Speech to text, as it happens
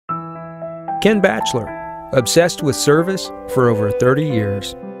Ken Batchelor, obsessed with service for over 30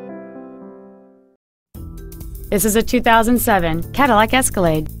 years. This is a 2007 Cadillac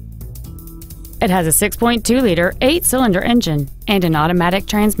Escalade. It has a 6.2-liter 8-cylinder engine and an automatic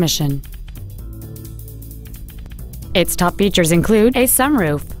transmission. Its top features include a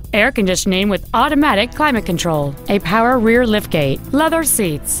sunroof, air conditioning with automatic climate control, a power rear liftgate, leather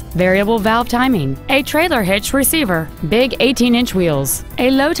seats, variable valve timing, a trailer hitch receiver, big 18-inch wheels, a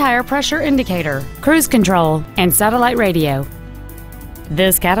low tire pressure indicator, cruise control, and satellite radio.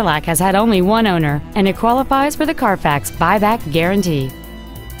 This Cadillac has had only one owner, and it qualifies for the Carfax buyback guarantee.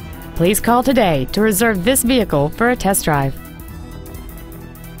 Please call today to reserve this vehicle for a test drive.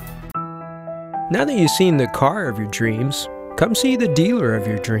 Now that you've seen the car of your dreams, come see the dealer of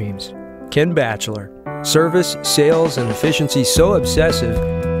your dreams, Ken Batchelor. Service, sales, and efficiency so obsessive,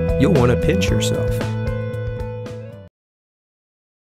 you'll want to pinch yourself.